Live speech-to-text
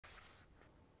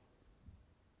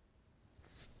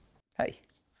Hey,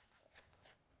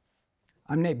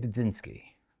 I'm Nate Budzinski,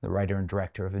 the writer and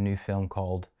director of a new film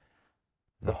called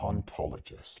The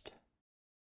Hauntologist.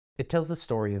 It tells the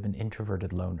story of an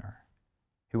introverted loner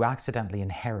who accidentally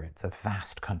inherits a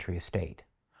vast country estate,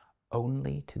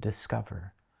 only to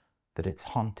discover that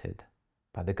it's haunted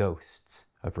by the ghosts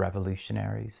of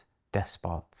revolutionaries,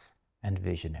 despots, and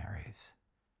visionaries.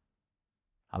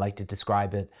 I like to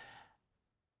describe it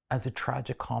as a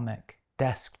tragicomic,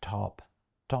 desktop,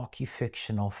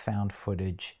 docu-fictional found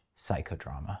footage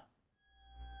psychodrama.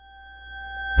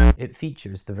 It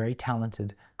features the very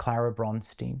talented Clara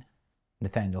Bronstein,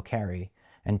 Nathaniel, Cary,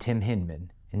 and Tim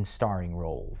Hinman in starring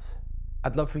roles.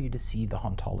 I'd love for you to see The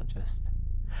Hauntologist.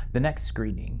 The next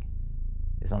screening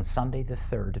is on Sunday the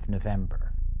 3rd of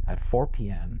November at 4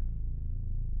 p.m.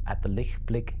 at the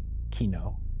Lichtblick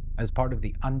Kino as part of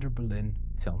the Berlin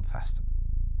Film Festival.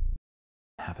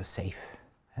 Have a safe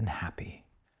and happy